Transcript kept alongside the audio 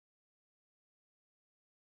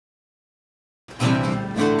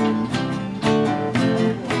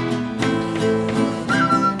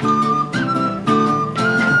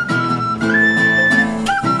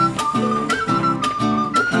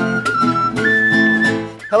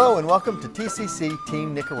Hello and welcome to TCC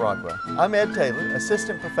Team Nicaragua. I'm Ed Taylor,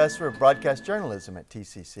 Assistant Professor of Broadcast Journalism at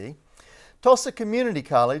TCC. Tulsa Community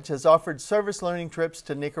College has offered service learning trips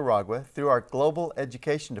to Nicaragua through our Global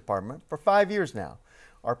Education Department for 5 years now.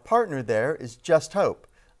 Our partner there is Just Hope,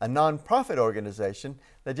 a nonprofit organization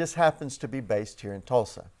that just happens to be based here in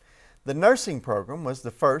Tulsa. The nursing program was the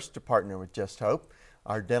first to partner with Just Hope.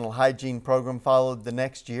 Our dental hygiene program followed the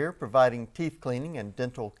next year, providing teeth cleaning and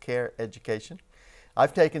dental care education.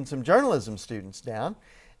 I've taken some journalism students down,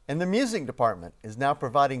 and the music department is now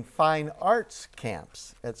providing fine arts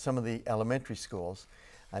camps at some of the elementary schools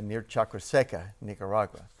near Chacraseca,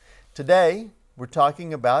 Nicaragua. Today, we're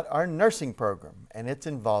talking about our nursing program and its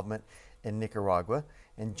involvement in Nicaragua.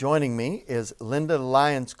 And joining me is Lynda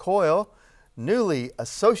LyonsCoyle, newly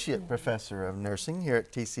Associate Professor of Nursing here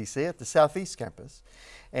at TCC at the Southeast Campus.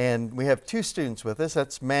 And we have two students with us.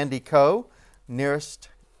 That's Mandy Coe, nearest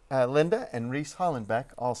Lynda, and Reese Hollenbeck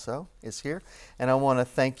also is here. And I want to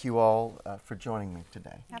thank you all for joining me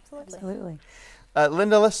today. Absolutely.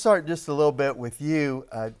 Lynda, let's start just a little bit with you.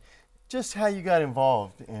 Just how you got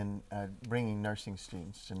involved in bringing nursing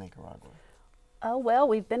students to Nicaragua. Oh, well,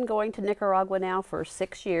 we've been going to Nicaragua now for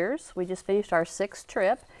 6 years. We just finished our 6th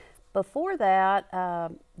trip. Before that,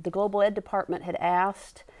 the Global Ed Department had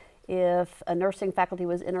asked if a nursing faculty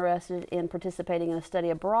was interested in participating in a study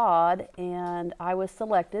abroad, and I was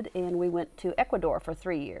selected, and we went to Ecuador for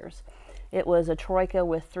 3 years. It was a troika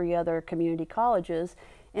with 3 other community colleges,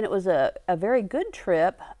 and it was a very good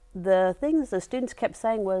trip. The things the students kept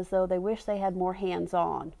saying was, though, they wish they had more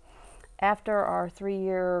hands-on. After our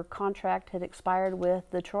 3-year contract had expired with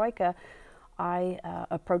the troika, I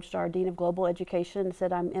approached our Dean of Global Education and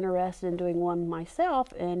said I'm interested in doing one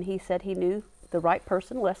myself, and he said he knew the right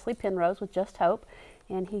person, Leslie Penrose with Just Hope,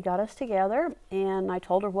 and he got us together, and I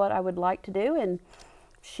told her what I would like to do, and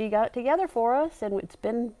she got it together for us, and it's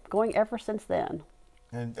been going ever since then.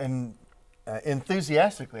 And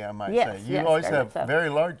enthusiastically, I might yes, say. You yes, always have very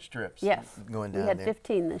large trips going down there. We had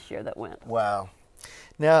 15 this year that went. Wow.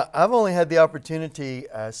 Now, I've only had the opportunity,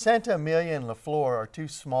 Santa Emilia and La Flor are 2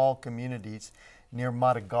 small communities near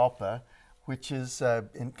Matagalpa, which is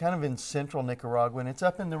kind of in central Nicaragua, and it's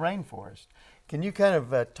up in the rainforest. Can you kind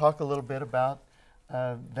of talk a little bit about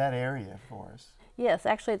that area for us? Yes,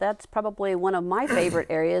 actually that's probably one of my favorite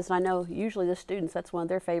areas, and I know usually the students, that's one of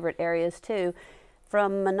their favorite areas too.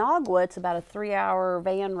 From Managua, it's about a 3-hour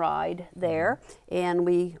van ride there, and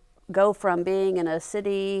we go from being in a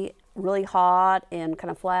city really hot and kind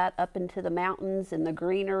of flat up into the mountains and the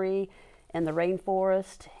greenery and the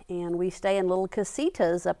rainforest, and we stay in little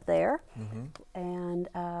casitas up there. And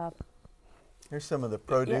here's some of the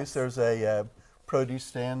produce. Yes. There's a produce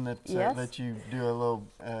stand that that you do a little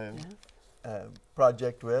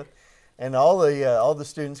project with, and all the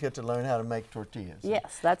students get to learn how to make tortillas.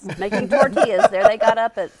 Yes, that's making tortillas there. They got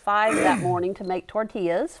up at 5 that morning to make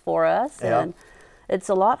tortillas for us, and it's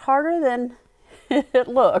a lot harder than it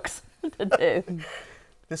looks to do.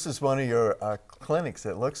 This is one of your clinics,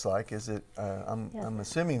 it looks like. Is it? I'm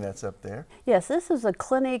assuming that's up there. Yes, this is a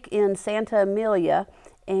clinic in Santa Emilia,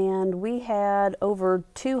 and we had over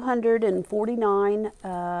 249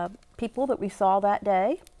 people that we saw that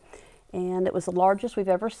day, and it was the largest we've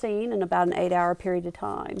ever seen in about an 8-hour period of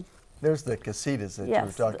time. There's the casitas that you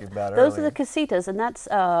were talking about those earlier. are the casitas, and that's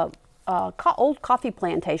old coffee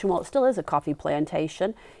plantation. Well, it still is a coffee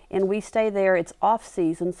plantation, and we stay there. It's off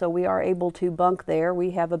season, so we are able to bunk there.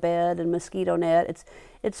 We have a bed and mosquito net.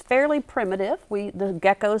 It's fairly primitive. The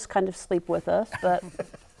geckos kind of sleep with us, but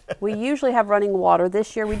we usually have running water.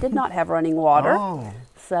 This year we did not have running water,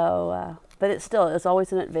 so but it's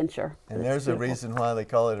always an adventure. And there's a reason why they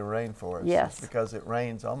call it a rainforest. Yes, it's because it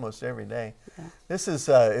rains almost every day. Yeah. This is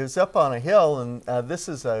it was up on a hill, and this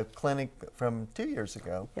is a clinic from 2 years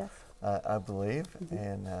ago. Yes. I believe,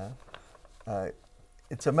 and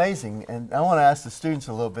it's amazing. And I want to ask the students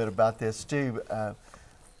a little bit about this too.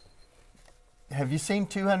 Have you seen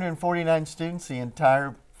 249 students the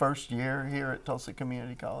entire first year here at Tulsa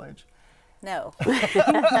Community College? No.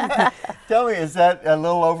 Tell me, is that a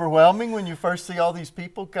little overwhelming when you first see all these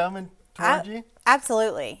people coming toward you?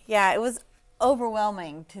 Absolutely. Yeah, it was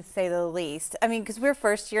overwhelming to say the least. I mean, because we're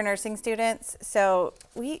first-year nursing students, so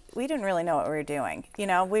we didn't really know what we were doing. You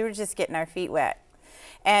know, we were just getting our feet wet.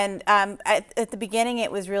 And at the beginning,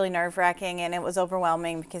 it was really nerve-wracking, and it was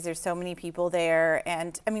overwhelming because there's so many people there.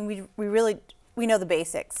 And I mean, we know the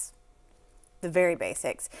basics, the very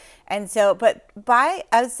basics. And so, but by,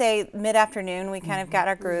 I would say, mid-afternoon, we kind of got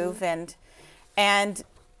our groove, and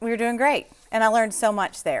we were doing great. And I learned so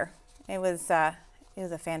much there. It was a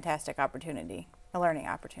fantastic opportunity, a learning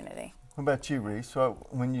opportunity. What about you, Reese? So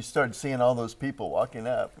when you started seeing all those people walking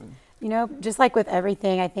up? You know, just like with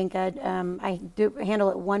everything, I think I do handle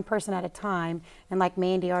it one person at a time. And like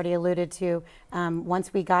Mandy already alluded to,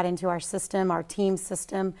 once we got into our system, our team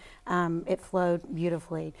system, it flowed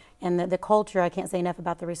beautifully. And the culture, I can't say enough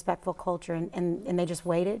about the respectful culture. And they just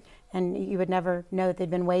waited. And you would never know that they'd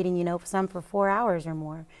been waiting, you know, some for 4 hours or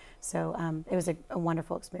more. So it was a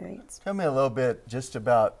wonderful experience. Tell me a little bit just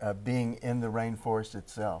about being in the rainforest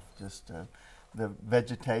itself, just the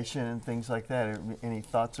vegetation and things like that. Any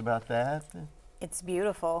thoughts about that? It's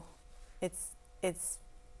beautiful. It's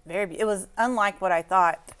very. It was unlike what I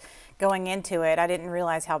thought going into it. I didn't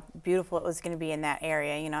realize how beautiful it was going to be in that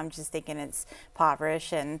area. You know, I'm just thinking it's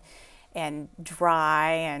impoverished and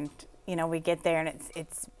dry, and you know, we get there and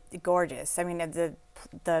it's gorgeous. I mean,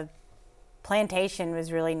 the plantation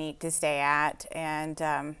was really neat to stay at, and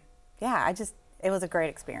yeah, it was a great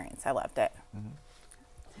experience. I loved it. Mm-hmm.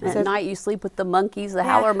 At night you sleep with the monkeys, the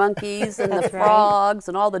howler monkeys, and the frogs,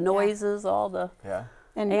 and all the noises, all the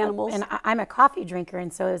animals. And I'm a coffee drinker,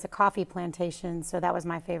 and so it was a coffee plantation, so that was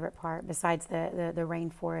my favorite part, besides the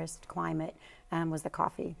rainforest climate, was the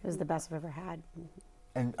coffee. It was the best I've ever had.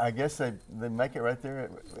 And I guess they make it right there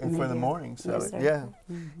for the morning. So Yes, sir. yeah,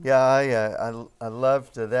 Mm-hmm. yeah, I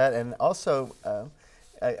loved that, and also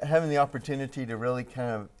having the opportunity to really kind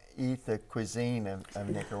of eat the cuisine of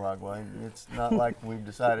Nicaragua. It's not like we've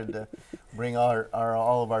decided to bring all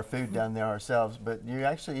of our food down there ourselves, but you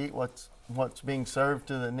actually eat what's being served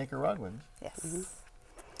to the Nicaraguans. Yes. Mm-hmm.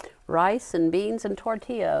 Rice and beans and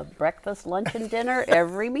tortilla, breakfast, lunch, and dinner,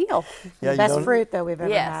 every meal. Yeah, Best fruit though we've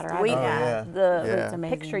ever had. Yes, Or we I've ever yeah. had. the It's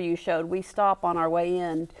amazing. picture you showed. We stop on our way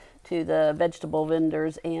in to the vegetable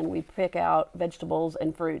vendors and we pick out vegetables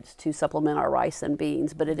and fruits to supplement our rice and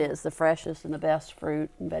beans. But it is the freshest and the best fruit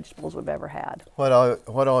and vegetables we've ever had. What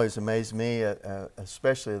always amazed me,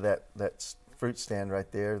 especially that fruit stand right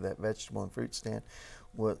there, that vegetable and fruit stand,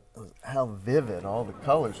 was how vivid all the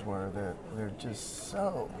colors were. They're just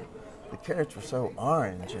so. The carrots were so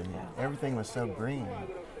orange and everything was so green.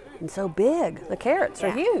 And so big. The carrots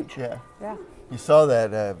are huge. Yeah. Yeah. You saw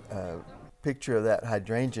that picture of that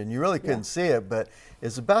hydrangea, and you really couldn't see it, but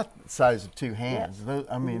it's about the size of two hands. Yes.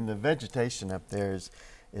 I mean, the vegetation up there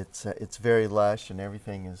it's very lush, and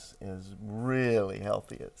everything is really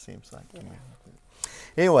healthy. It seems like. Yeah.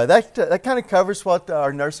 Anyway, that kind of covers what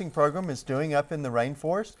our nursing program is doing up in the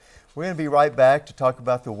rainforest. We're going to be right back to talk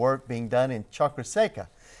about the work being done in Chacra Seca.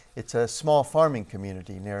 It's a small farming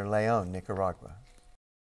community near Leon, Nicaragua.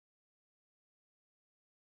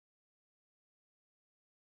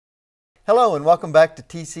 Hello and welcome back to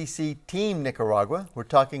TCC Team Nicaragua. We're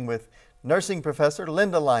talking with nursing professor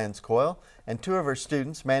Lynda LyonsCoyle and two of her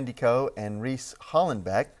students, Mandy Coe and Reese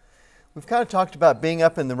Hollenbeck. We've kind of talked about being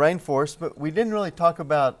up in the rainforest, but we didn't really talk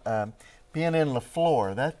about being in La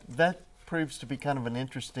Flor. That proves to be kind of an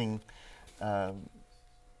interesting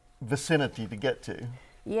vicinity to get to.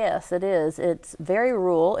 Yes, it is. It's very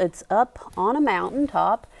rural. It's up on a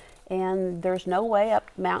mountaintop, and there's no way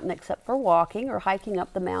up the mountain except for walking or hiking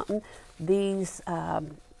up the mountain. These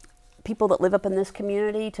people that live up in this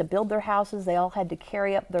community, to build their houses, they all had to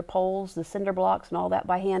carry up their poles, the cinder blocks, and all that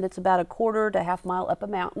by hand. It's about a quarter to a half mile up a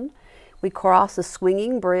mountain. We cross a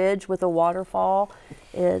swinging bridge with a waterfall.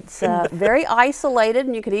 It's very isolated,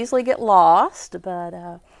 and you could easily get lost,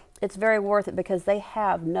 but it's very worth it because they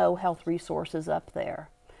have no health resources up there.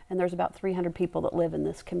 And there's about 300 people that live in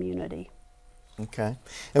this community. Okay.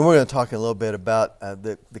 And we're going to talk a little bit about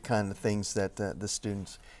the kind of things that the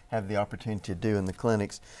students have the opportunity to do in the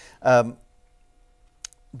clinics. The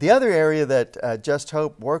other area that Just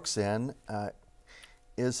Hope works in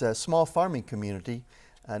is a small farming community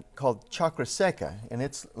called Chacra Seca, and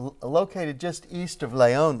it's located just east of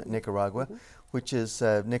Leon, Nicaragua, which is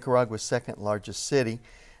Nicaragua's second largest city.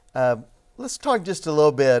 Let's talk just a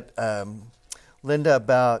little bit, Lynda,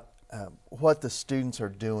 about what the students are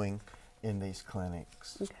doing in these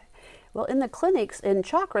clinics. Okay. Well, in the clinics in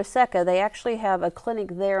Chacra Seca, they actually have a clinic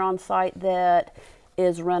there on site that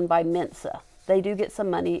is run by Mensa. They do get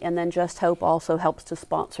some money, and then Just Hope also helps to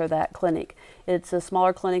sponsor that clinic. It's a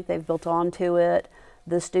smaller clinic. They've built onto it.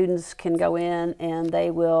 The students can go in and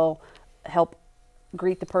they will help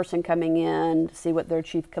greet the person coming in, see what their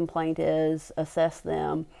chief complaint is, assess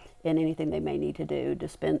them, and anything they may need to do,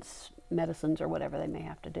 dispense medicines or whatever they may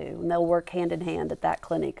have to do. And they'll work hand in hand at that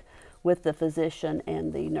clinic with the physician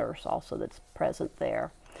and the nurse also that's present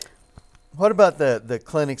there. What about the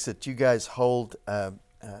clinics that you guys hold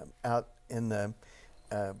out in the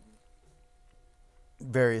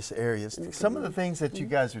various areas? Some of the things that you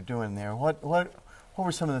guys are doing there, what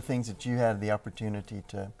were some of the things that you had the opportunity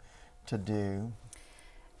to do?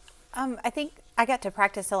 I think I got to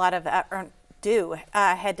practice a lot of, or do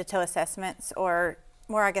head-to-toe assessments, or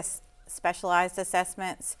more, I guess, specialized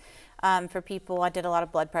assessments for people. I did a lot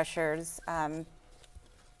of blood pressures.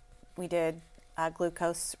 We did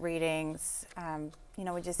glucose readings. You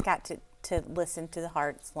know, we just got to listen to the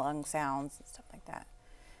heart's lung sounds and stuff like that,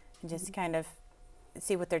 and just kind of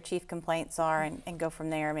see what their chief complaints are, and go from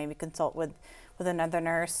there. Maybe consult with another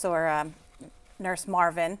nurse, or Nurse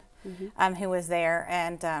Marvin, who was there,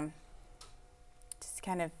 and just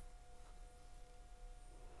kind of,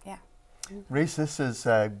 yeah. Reese, this is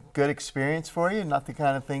a good experience for you, not the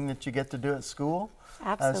kind of thing that you get to do at school.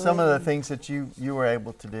 Absolutely. Some of the things that you were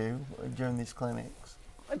able to do during these clinics.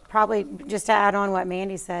 Probably just to add on what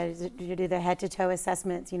Mandy said, is to do the head-to-toe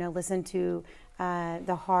assessments, you know, listen to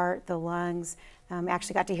the heart, the lungs.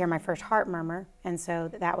 Actually got to hear my first heart murmur, and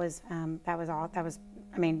so that was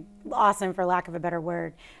I mean, awesome, for lack of a better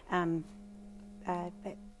word.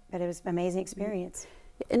 But it was an amazing experience.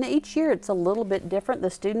 And each year it's a little bit different. The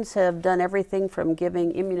students have done everything from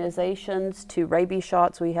giving immunizations to rabies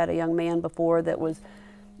shots. We had a young man before that was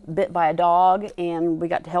bit by a dog, and we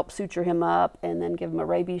got to help suture him up and then give him a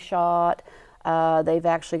rabies shot. They've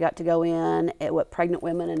actually got to go in with pregnant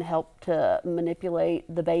women and help to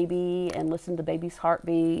manipulate the baby and listen to the baby's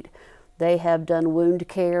heartbeat. They have done wound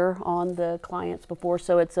care on the clients before,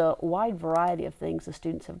 so it's a wide variety of things the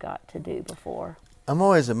students have got to do before. I'm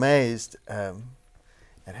always amazed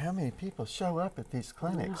at how many people show up at these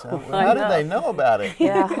clinics. How do they know about it?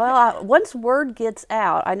 Yeah, well, once word gets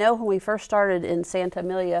out, I know when we first started in Santa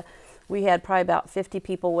Emilia, we had probably about 50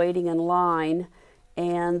 people waiting in line,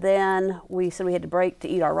 and then we said we had to break to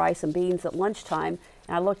eat our rice and beans at lunchtime,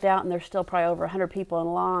 and I looked out and there's still probably over 100 people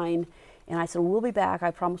in line, and I said, we'll be back,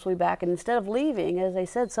 I promise we'll be back. And instead of leaving, as they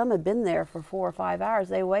said, some had been there for 4 or 5 hours,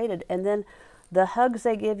 they waited, and then the hugs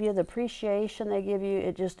they give you, the appreciation they give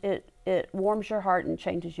you, it warms your heart and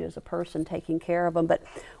changes you as a person, taking care of them. But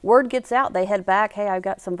word gets out, they head back, hey, I've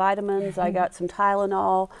got some vitamins, I got some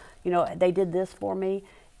Tylenol, you know, they did this for me,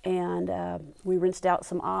 and we rinsed out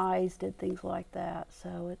some eyes, did things like that.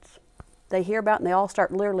 So they hear about it, and they all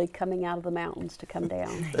start literally coming out of the mountains to come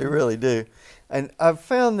down. They really do. And I've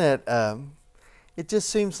found that it just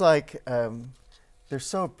seems like they're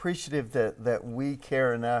so appreciative that we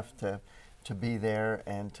care enough to be there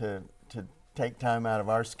and to take time out of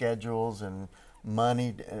our schedules and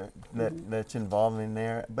money that's involved in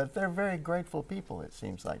there. But they're very grateful people, it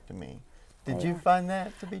seems like to me. Did you find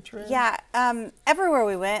that to be true? Yeah, everywhere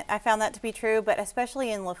we went, I found that to be true, but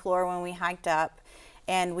especially in LaFleur when we hiked up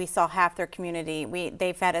and we saw half their community,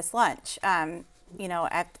 they fed us lunch, you know,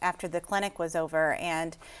 after the clinic was over.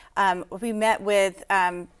 And we met with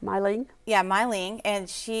Mylene? Yeah, Mylene, and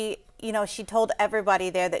she, you know, she told everybody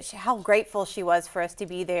there that how grateful she was for us to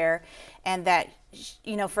be there, and that,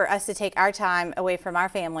 you know, for us to take our time away from our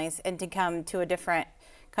families and to come to a different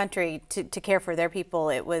country to care for their people.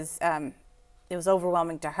 It was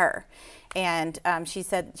overwhelming to her. And she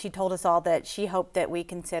said, she told us all that she hoped that we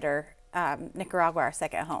consider Nicaragua our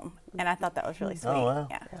second home. And I thought that was really sweet. Oh, wow.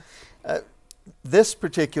 Yeah. This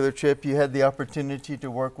particular trip, you had the opportunity to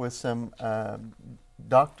work with some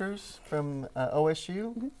doctors from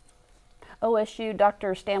OSU. Mm-hmm. OSU,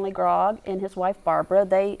 Dr. Stanley Grogg and his wife Barbara,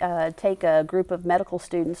 they take a group of medical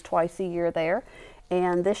students twice a year there.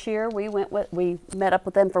 And this year we met up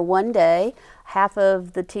with them for 1 day. Half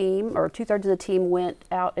of the team, or 2/3 of the team, went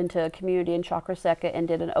out into a community in Chacra Seca and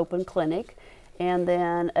did an open clinic. And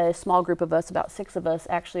then a small group of us, about 6 of us,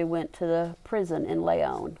 actually went to the prison in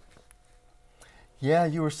Leon. Yeah,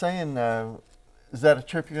 you were saying, is that a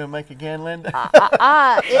trip you're going to make again, Lynda?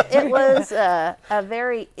 It was a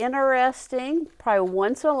very interesting, probably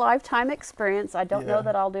once in a lifetime experience. I don't know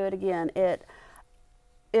that I'll do it again.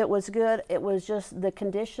 It was good. It was just the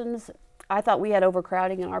conditions. I thought we had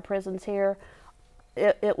overcrowding in our prisons here.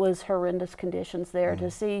 It was horrendous conditions there. To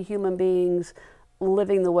see human beings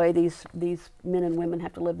living the way these men and women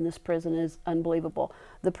have to live in this prison is unbelievable.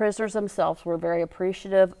 The prisoners themselves were very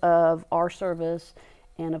appreciative of our service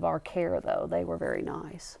and of our care, though. They were very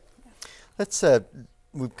nice. Let's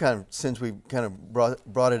since we've kind of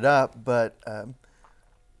brought it up, but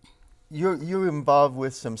you're involved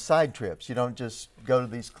with some side trips. You don't just go to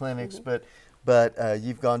these clinics, but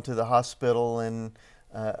you've gone to the hospital and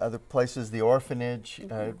other places, the orphanage.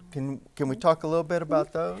 Can we talk a little bit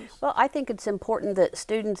about those? Well, I think it's important that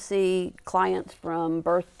students see clients from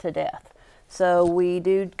birth to death. So we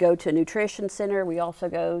do go to a nutrition center. We also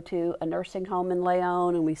go to a nursing home in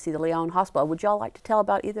Leon, and we see the Leon Hospital. Would y'all like to tell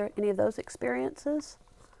about any of those experiences?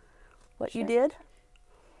 What you did?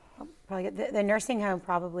 Probably the nursing home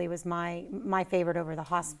probably was my favorite over the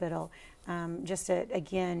hospital. Just to,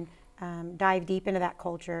 again, dive deep into that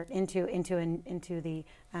culture, into the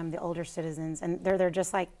older citizens, and they're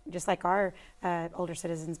just like our older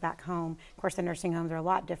citizens back home. Of course, the nursing homes are a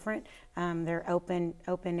lot different. They're open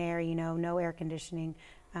air, no air conditioning,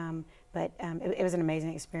 but it was an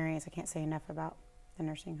amazing experience. I can't say enough about the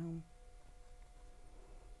nursing home.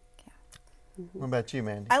 What about you,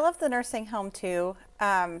 Mandy? I love the nursing home too.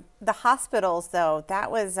 The hospitals, though,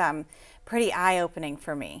 that was pretty eye-opening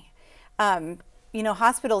for me.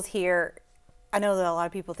 Hospitals here, I know that a lot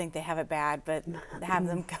of people think they have it bad, but have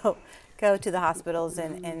them go to the hospitals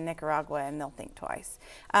in Nicaragua and they'll think twice.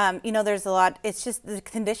 There's a lot, it's just the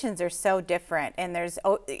conditions are so different, and there's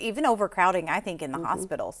even overcrowding, I think, in the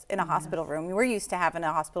hospitals, in a hospital room. We're used to having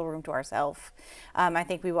a hospital room to ourselves. I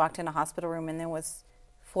think we walked in a hospital room and there was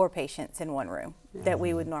 4 patients in one room that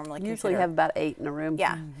we would normally Usually consider. have about 8 in a room.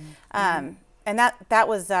 Yeah. And that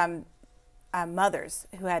was mothers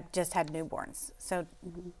who had just had newborns. So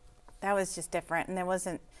that was just different. And there's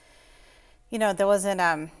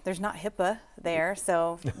not HIPAA there.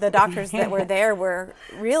 So the doctors that were there were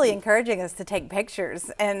really encouraging us to take pictures.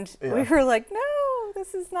 And we were like, no,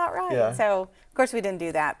 this is not right. Yeah. So of course we didn't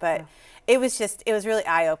do that, but it was really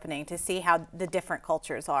eye-opening to see how the different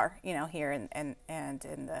cultures are, here and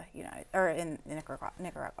in the in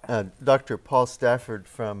Nicaragua. Dr. Paul Stafford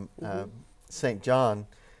from St. John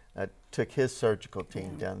took his surgical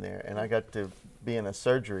team down there, and I got to be in a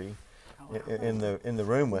surgery in the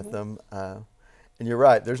room with them. And you're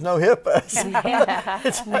right, there's no HIPAA.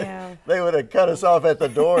 It's like they would have cut us off at the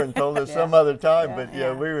door and told us some other time, but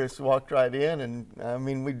we just walked right in, and I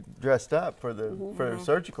mean, we dressed up for the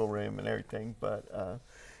surgical room and everything, but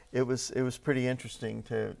it was pretty interesting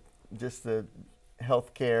to just the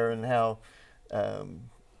health care and how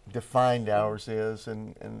defined ours is,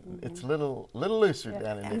 and it's a little looser down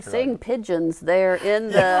in Nicaragua. And seeing pigeons there in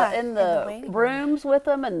the rooms with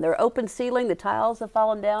them, and their open ceiling, the tiles have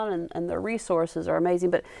fallen down, and their resources are amazing.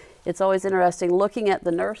 But it's always interesting looking at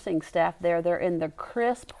the nursing staff there. They're in the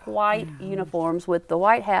crisp white uniforms with the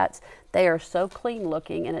white hats. They are so clean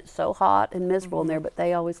looking, and it's so hot and miserable in there, but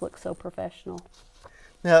they always look so professional.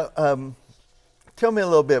 Now, tell me a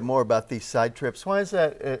little bit more about these side trips. Why is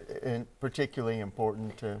that particularly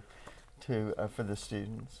important for the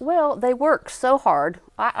students? Well, they work so hard.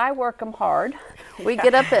 I work them hard. We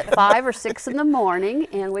get up at 5 or 6 in the morning,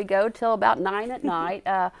 and we go till about 9 at night.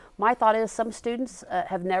 My thought is some students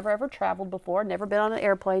have never ever traveled before, never been on an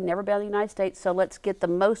airplane, never been to the United States, so let's get the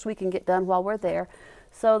most we can get done while we're there.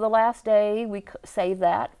 So the last day, we save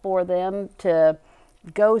that for them to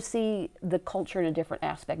go see the culture in a different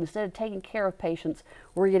aspect. Instead of taking care of patients,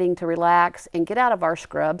 we're getting to relax and get out of our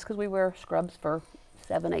scrubs, because we wear scrubs for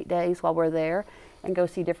 7-8 days while we're there, and go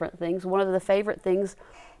see different things. One of the favorite things,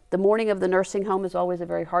 the morning of the nursing home is always a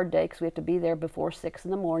very hard day because we have to be there before 6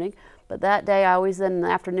 in the morning. But that day, in the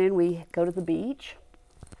afternoon, we go to the beach,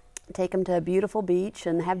 take them to a beautiful beach,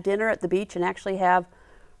 and have dinner at the beach, and actually have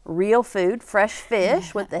real food, fresh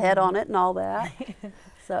fish with the head on it and all that.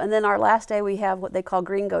 So, and then our last day, we have what they call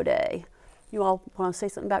Gringo Day. You all want to say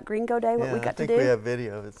something about Gringo Day, what we got to do? I think we have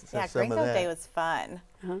video. Gringo Day was fun.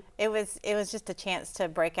 It was just a chance to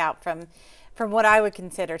break out from what I would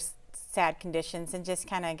consider sad conditions, and just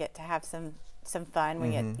kind of get to have some fun.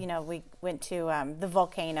 We went to the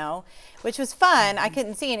volcano, which was fun. I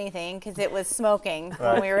couldn't see anything because it was smoking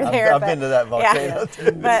when we were there. I've been to that volcano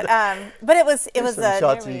too. But it was a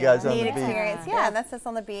shots of you guys on neat the beach. experience. Yeah, and that's us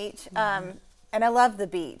on the beach. And I love the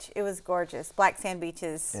beach. It was gorgeous. Black sand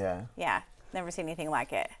beaches. Yeah. Never seen anything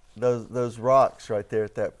like it. Those rocks right there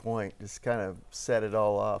at that point just kind of set it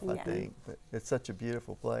all off, I think. But it's such a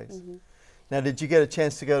beautiful place. Now, did you get a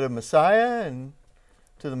chance to go to Messiah and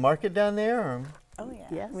to the market down there? Or? Oh, yeah.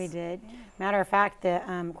 Yes, we did. Matter of fact,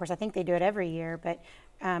 of course, I think they do it every year, but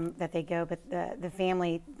that they go. But the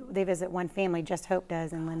family, they visit one family, Just Hope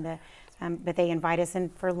does, and Lynda. But they invite us in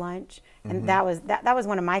for lunch, and that was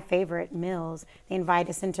one of my favorite meals. They invite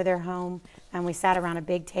us into their home, and we sat around a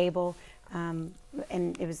big table, and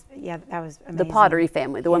it was that was amazing. The pottery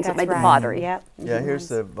family, the ones that made the pottery. Yep. Yeah, here's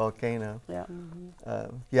the volcano. Yeah.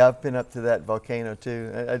 Yeah, I've been up to that volcano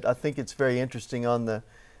too. I think it's very interesting on the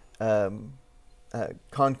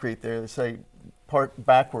concrete there. They say park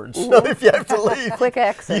backwards, so if you have to leave, Quick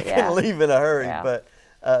exit. you can leave in a hurry. Yeah. But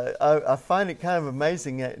I find it kind of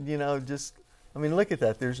amazing that, look at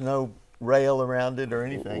that. There's no rail around it or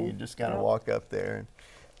anything. You just kind of walk up there. And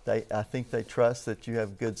I think they trust that you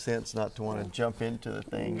have good sense not to want to jump into the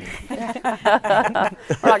thing.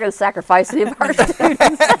 We're not going to sacrifice any of our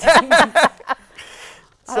students. I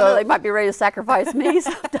don't know, they might be ready to sacrifice me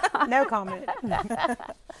sometime. No comment.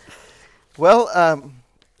 Well,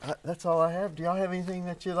 That's all I have. Do y'all have anything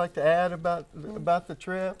that you'd like to add about the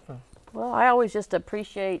trip? Well, I always just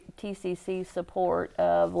appreciate TCC's support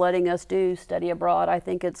of letting us do study abroad. I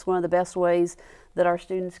think it's one of the best ways that our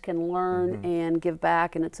students can learn and give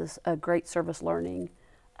back, and it's a great service learning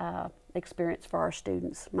experience for our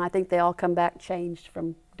students. And I think they all come back changed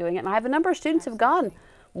from doing it. And I have a number of students who've gone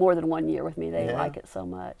more than 1 year with me. They like it so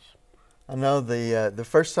much. I know the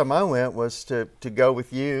first time I went was to go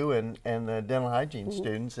with you and the dental hygiene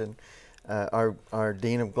students, and our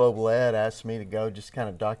Dean of Global Ed asked me to go just kind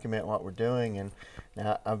of document what we're doing, and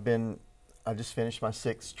now I just finished my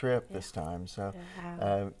 6th trip this time, so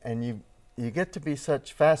and you get to be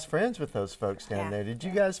such fast friends with those folks down there. Did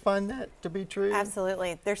you guys find that to be true?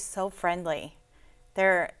 Absolutely. They're so friendly.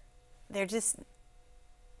 They're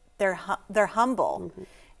humble.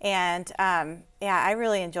 And yeah, I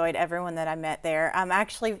really enjoyed everyone that I met there. I'm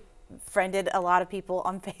actually friended a lot of people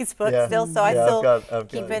on Facebook still, so I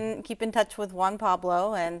still keep in touch with Juan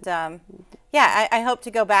Pablo, and yeah, I hope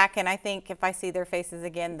to go back, and I think if I see their faces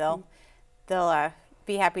again, they'll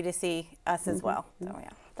be happy to see us as well. So yeah.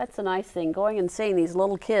 That's a nice thing, going and seeing these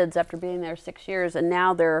little kids after being there 6 years, and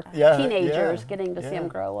now they're teenagers, getting to see them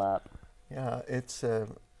grow up. Yeah, it's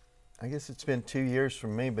I guess it's been 2 years for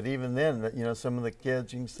me, but even then, you know, some of the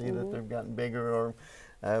kids, you can see that they've gotten bigger, or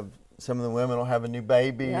some of the women will have a new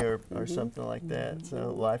baby or something like that.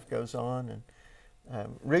 So life goes on.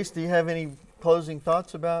 And Reese, do you have any closing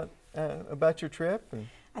thoughts about your trip?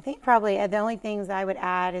 I think probably the only things I would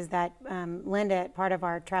add is that Lynda, part of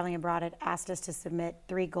our traveling abroad, had asked us to submit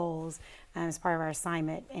 3 goals as part of our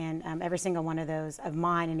assignment, and every single one of those, of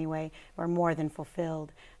mine anyway, were more than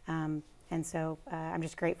fulfilled. And so I'm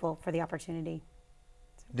just grateful for the opportunity.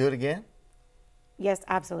 Do it again? Yes,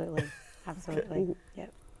 absolutely. Absolutely. Okay.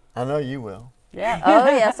 Yep. I know you will. Yeah. Oh,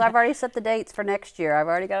 yes. I've already set the dates for next year. I've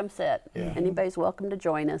already got them set. Yeah. Anybody's welcome to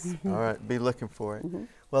join us. All right. Be looking for it.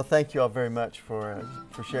 Well, thank you all very much for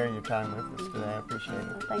sharing your time with us today. I appreciate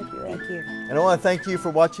it. Thank you. Thank you. And I want to thank you for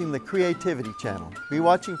watching the Creativity Channel. Be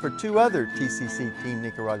watching for 2 other TCC Team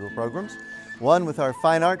Nicaragua programs, one with our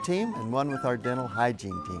fine art team and one with our dental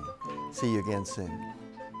hygiene team. See you again soon.